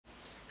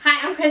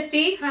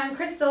Christy. Hi, I'm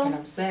Crystal. And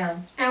I'm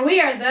Sam. And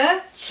we are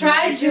the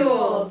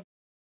Trijewels.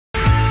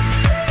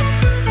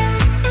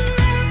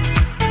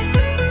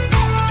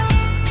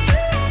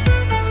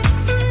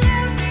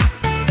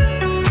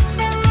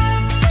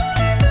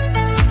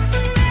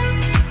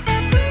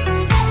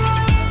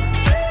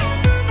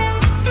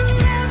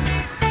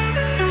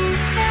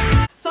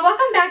 So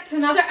welcome back to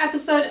another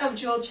episode of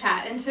Jewel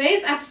Chat. In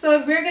today's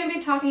episode, we're going to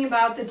be talking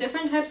about the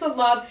different types of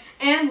love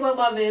and what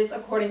love is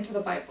according to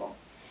the Bible.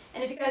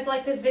 And if you guys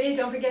like this video,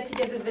 don't forget to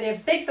give this video a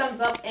big thumbs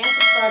up and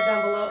subscribe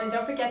down below. And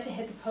don't forget to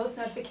hit the post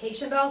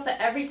notification bell so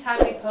every time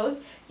we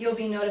post, you'll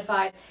be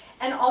notified.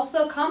 And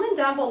also comment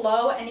down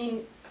below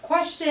any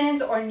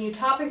questions or new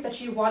topics that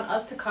you want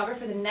us to cover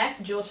for the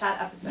next Jewel Chat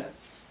episode.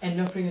 And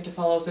don't forget to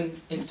follow us on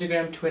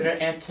Instagram, Twitter,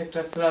 and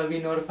TikTok so that you'll be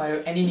notified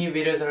of any new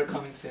videos that are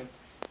coming soon.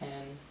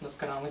 And let's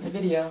get on with the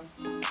video.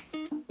 In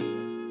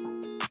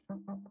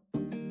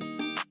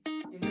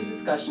this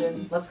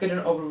discussion, let's get an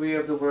overview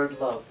of the word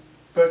love.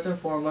 First and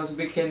foremost,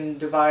 we can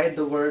divide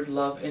the word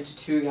love into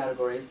two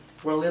categories,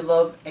 worldly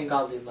love and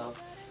godly love.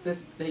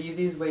 The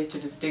easiest way to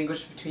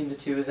distinguish between the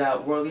two is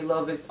that worldly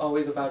love is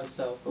always about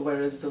itself,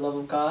 whereas the love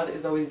of God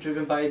is always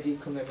driven by a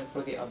deep commitment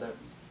for the other.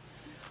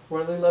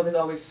 Worldly love is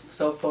always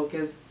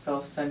self-focused,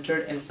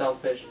 self-centered, and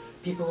selfish.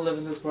 People who live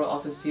in this world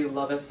often see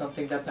love as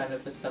something that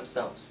benefits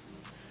themselves.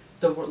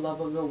 The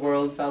love of the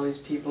world values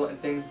people and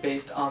things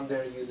based on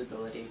their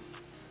usability.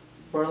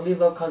 Worldly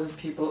love causes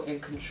people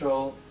in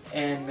control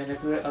and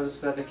manipulate others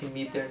so that they can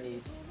meet their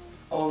needs.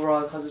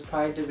 Overall, it causes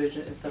pride,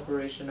 division, and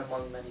separation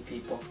among many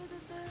people.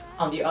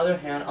 On the other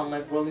hand,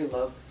 unlike worldly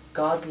love,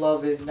 God's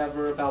love is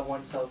never about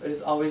oneself. It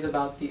is always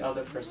about the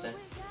other person.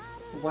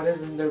 What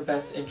is in their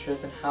best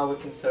interest and how it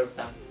can serve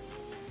them.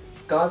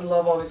 God's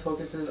love always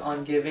focuses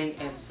on giving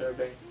and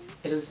serving.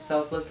 It is a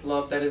selfless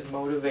love that is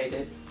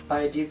motivated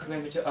by a deep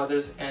commitment to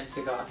others and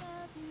to God.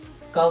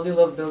 Godly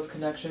love builds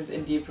connections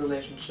and deep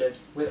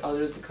relationships with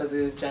others because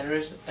it is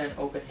generous and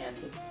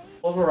open-handed.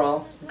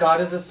 Overall,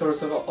 God is the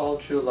source of all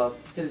true love.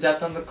 His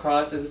death on the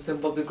cross is a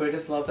symbol of the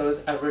greatest love that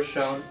was ever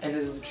shown and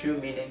is the true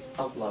meaning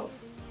of love.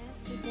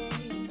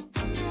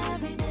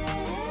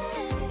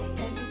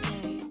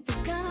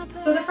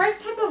 So the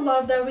first type of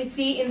love that we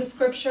see in the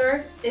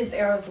scripture is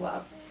eros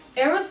love.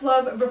 Eros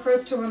love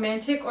refers to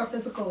romantic or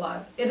physical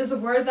love. It is a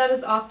word that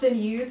is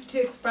often used to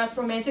express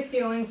romantic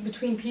feelings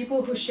between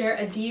people who share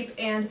a deep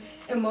and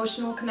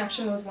emotional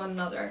connection with one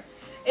another.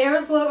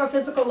 Eros love or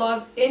physical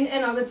love in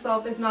and of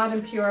itself is not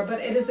impure, but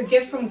it is a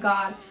gift from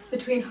God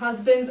between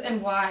husbands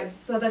and wives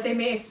so that they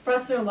may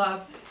express their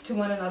love to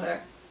one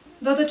another.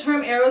 Though the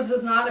term eros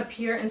does not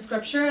appear in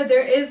scripture,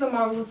 there is a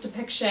marvelous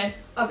depiction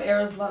of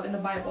eros love in the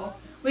Bible.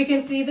 We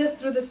can see this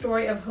through the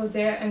story of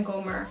Hosea and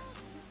Gomer.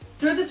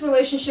 Through this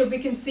relationship, we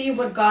can see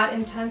what God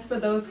intends for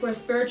those who are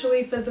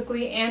spiritually,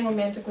 physically, and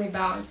romantically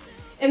bound.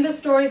 In this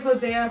story,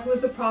 Hosea, who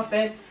is a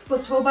prophet,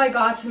 was told by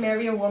God to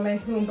marry a woman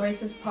who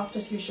embraces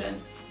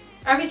prostitution.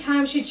 Every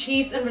time she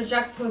cheats and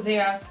rejects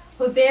Hosea,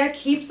 Hosea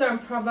keeps her and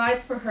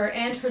provides for her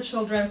and her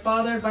children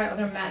fathered by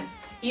other men,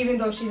 even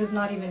though she does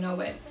not even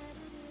know it.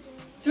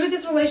 Through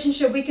this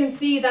relationship, we can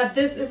see that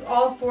this is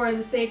all for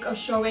the sake of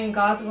showing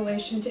God's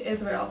relation to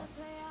Israel.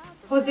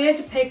 Hosea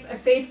depicts a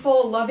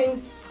faithful,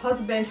 loving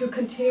husband who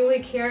continually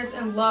cares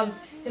and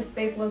loves his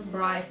faithless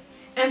bride.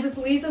 And this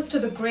leads us to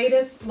the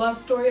greatest love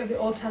story of the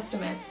Old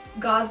Testament,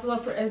 God's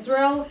love for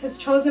Israel, his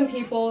chosen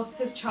people,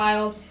 his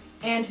child,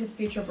 and his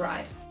future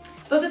bride.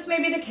 Though this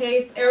may be the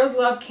case, eros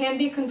love can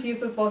be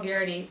confused with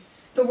vulgarity.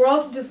 The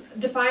world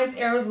defines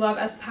eros love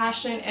as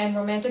passion and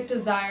romantic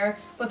desire,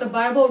 but the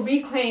Bible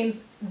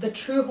reclaims the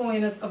true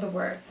holiness of the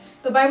word.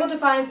 The Bible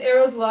defines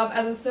eros love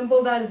as a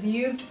symbol that is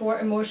used for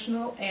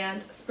emotional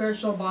and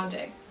spiritual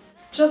bonding.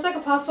 Just like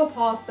Apostle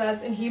Paul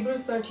says in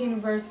Hebrews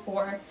 13 verse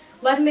 4,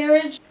 "Let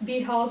marriage be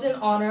held in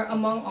honor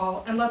among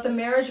all, and let the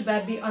marriage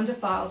bed be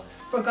undefiled,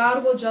 for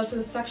God will judge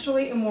the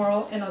sexually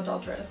immoral and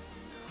adulterous."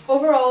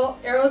 Overall,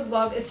 eros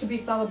love is to be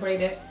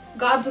celebrated.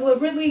 God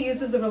deliberately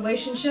uses the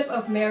relationship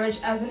of marriage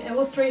as an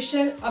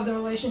illustration of the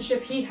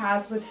relationship he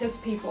has with his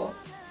people.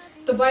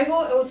 The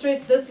Bible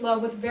illustrates this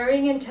love with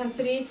varying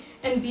intensity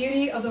and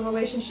beauty of the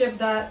relationship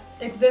that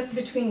exists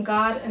between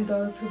God and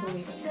those who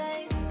believe in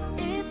him.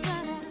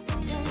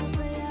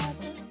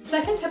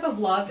 Second type of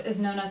love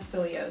is known as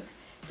philios.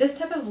 This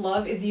type of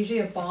love is usually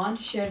a bond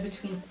shared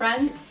between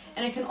friends,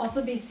 and it can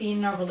also be seen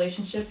in our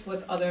relationships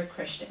with other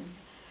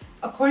Christians.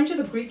 According to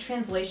the Greek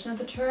translation of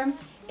the term,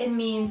 it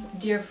means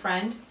dear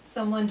friend,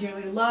 someone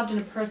dearly loved in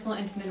a personal,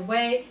 intimate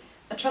way,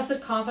 a trusted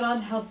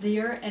confidant held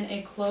dear, and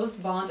a close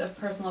bond of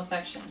personal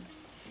affection.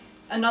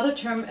 Another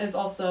term is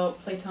also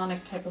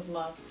platonic type of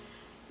love.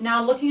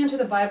 Now, looking into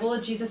the Bible,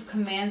 Jesus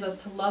commands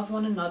us to love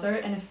one another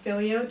in a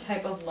filio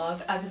type of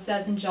love, as it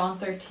says in John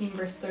 13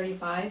 verse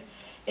 35.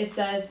 It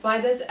says, "By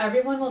this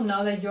everyone will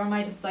know that you're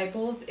my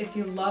disciples if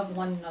you love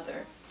one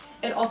another."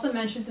 It also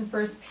mentions in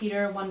 1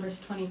 Peter 1 verse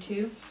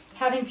 22,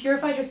 "Having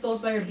purified your souls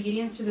by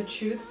obedience to the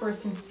truth for a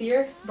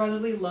sincere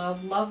brotherly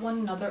love, love one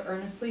another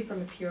earnestly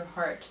from a pure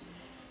heart."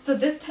 So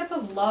this type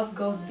of love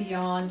goes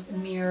beyond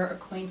mere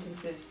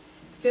acquaintances.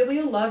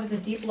 Filial love is a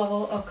deep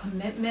level of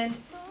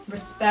commitment,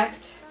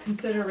 respect,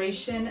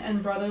 consideration,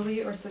 and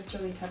brotherly or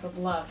sisterly type of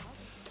love.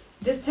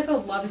 This type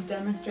of love is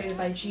demonstrated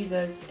by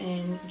Jesus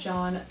in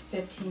John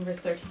 15, verse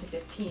 13 to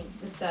 15.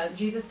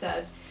 Jesus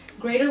says,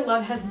 "Greater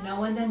love has no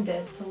one than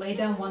this, to lay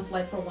down one's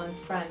life for one's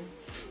friends.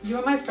 You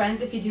are my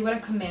friends if you do what I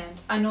command.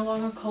 I no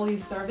longer call you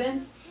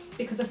servants,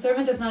 because a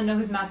servant does not know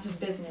his master's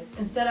business.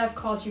 Instead, I have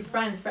called you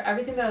friends, for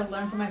everything that I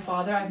learned from my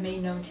Father I have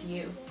made known to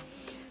you."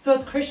 So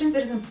as Christians,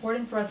 it is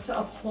important for us to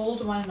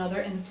uphold one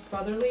another in this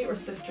brotherly or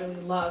sisterly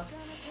love,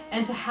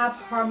 and to have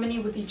harmony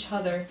with each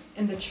other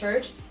in the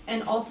church,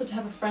 and also to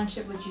have a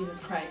friendship with Jesus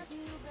Christ.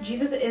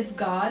 Jesus is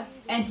God,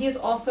 and he is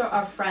also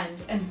our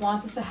friend and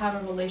wants us to have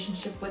a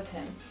relationship with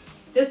him.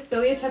 This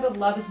filial type of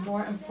love is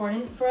more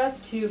important for us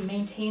to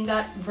maintain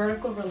that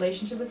vertical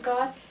relationship with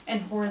God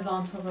and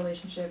horizontal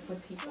relationship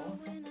with people.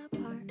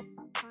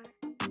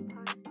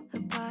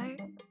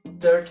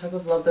 The third type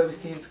of love that we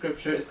see in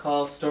scripture is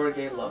called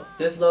storge love.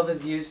 This love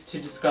is used to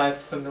describe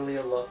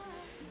familial love.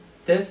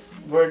 This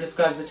word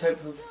describes a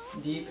type of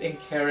deep and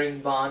caring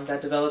bond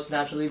that develops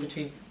naturally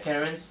between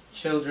parents,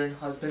 children,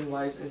 husband,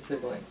 wives, and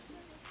siblings.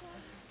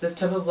 This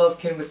type of love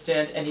can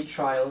withstand any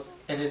trials,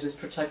 and it is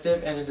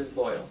protective and it is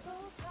loyal.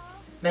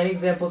 Many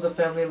examples of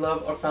family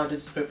love are found in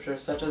scripture,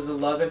 such as the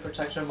love and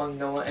protection among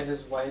Noah and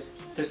his wives,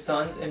 their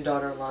sons and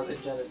daughter-in-laws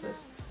in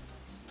Genesis,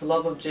 the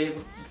love of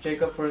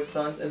Jacob for his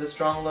sons, and the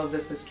strong love the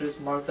sisters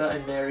Martha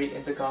and Mary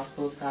in the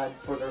Gospels had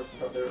for their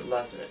brother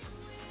Lazarus.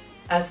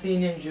 As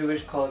seen in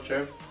Jewish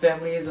culture,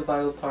 family is a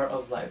vital part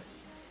of life.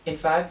 In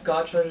fact,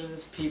 God charges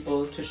his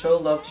people to show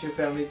love to your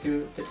family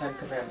through the 10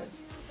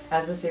 Commandments.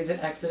 As it says in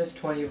Exodus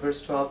 20,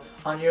 verse 12,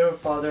 "Honor your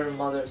father and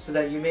mother, so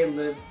that you may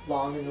live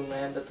long in the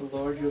land that the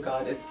Lord your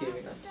God is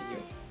giving unto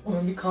you."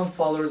 When we become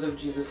followers of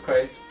Jesus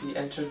Christ, we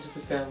enter into the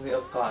family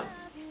of God.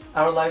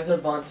 Our lives are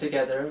bound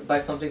together by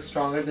something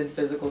stronger than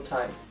physical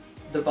ties,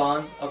 the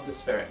bonds of the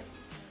Spirit.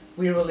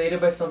 We are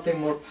related by something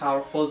more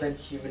powerful than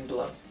human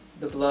blood,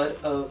 the blood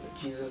of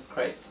Jesus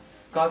Christ.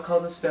 God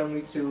calls his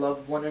family to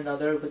love one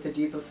another with the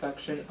deep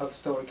affection of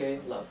storge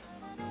love.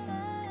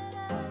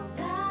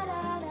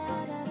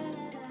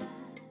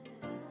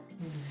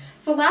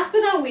 So last but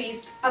not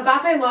least,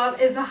 agape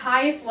love is the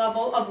highest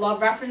level of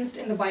love referenced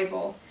in the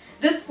Bible.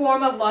 This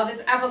form of love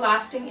is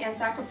everlasting and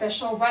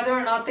sacrificial, whether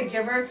or not the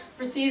giver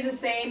receives the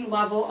same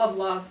level of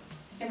love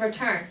in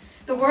return.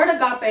 The word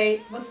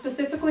agape was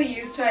specifically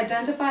used to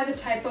identify the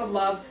type of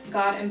love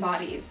God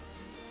embodies.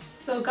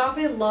 So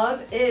agape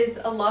love is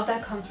a love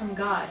that comes from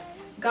God.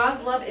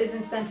 God's love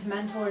isn't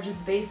sentimental or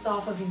just based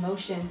off of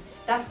emotions.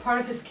 That's part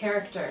of his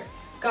character.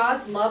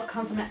 God's love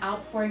comes from an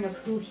outpouring of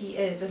who he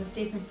is. As it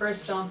states in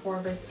 1 John 4,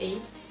 verse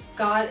 8,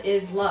 God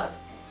is love,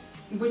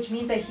 which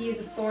means that he is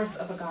the source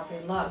of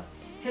agape love.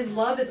 His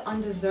love is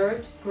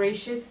undeserved,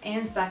 gracious,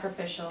 and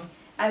sacrificial,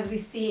 as we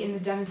see in the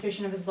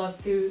demonstration of his love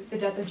through the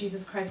death of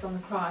Jesus Christ on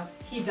the cross.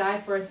 He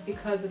died for us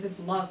because of his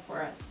love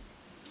for us.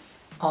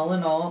 All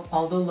in all,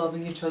 although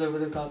loving each other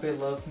with agape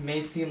love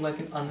may seem like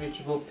an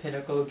unreachable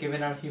pinnacle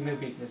given our human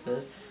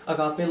weaknesses,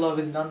 agape love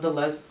is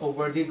nonetheless a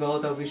worthy goal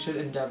that we should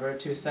endeavor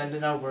to ascend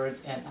in our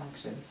words and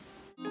actions.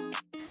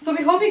 So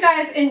we hope you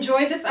guys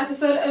enjoyed this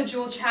episode of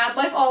Jewel Chat.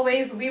 Like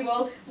always, we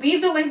will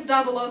leave the links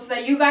down below so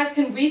that you guys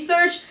can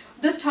research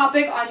this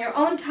topic on your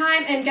own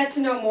time and get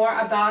to know more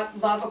about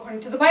love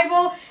according to the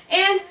Bible.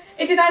 And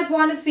if you guys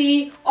want to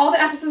see all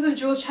the episodes of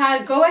Jewel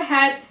Chat, go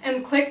ahead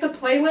and click the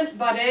playlist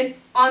button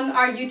on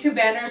our YouTube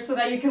banner so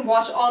that you can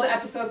watch all the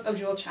episodes of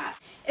Jewel Chat.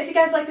 If you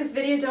guys like this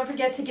video, don't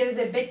forget to give us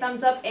a big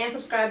thumbs up and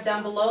subscribe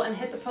down below, and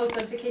hit the post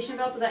notification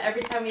bell so that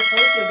every time we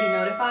post you'll be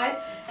notified.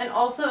 And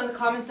also in the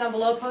comments down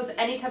below, post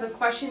any type of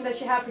question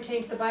that you have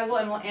pertaining to the Bible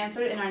and we'll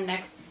answer it in our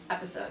next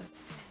episode.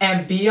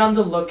 And be on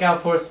the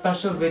lookout for a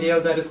special video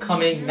that is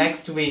coming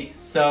next week,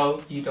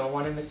 so you don't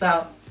want to miss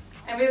out.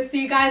 And we'll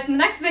see you guys in the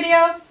next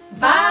video.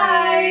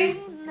 Bye!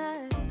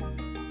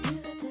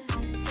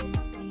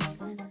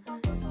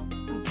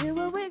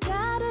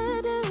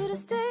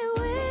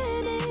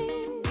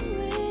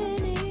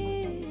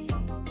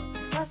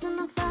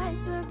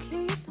 Fights we'll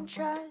keep and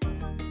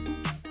trust.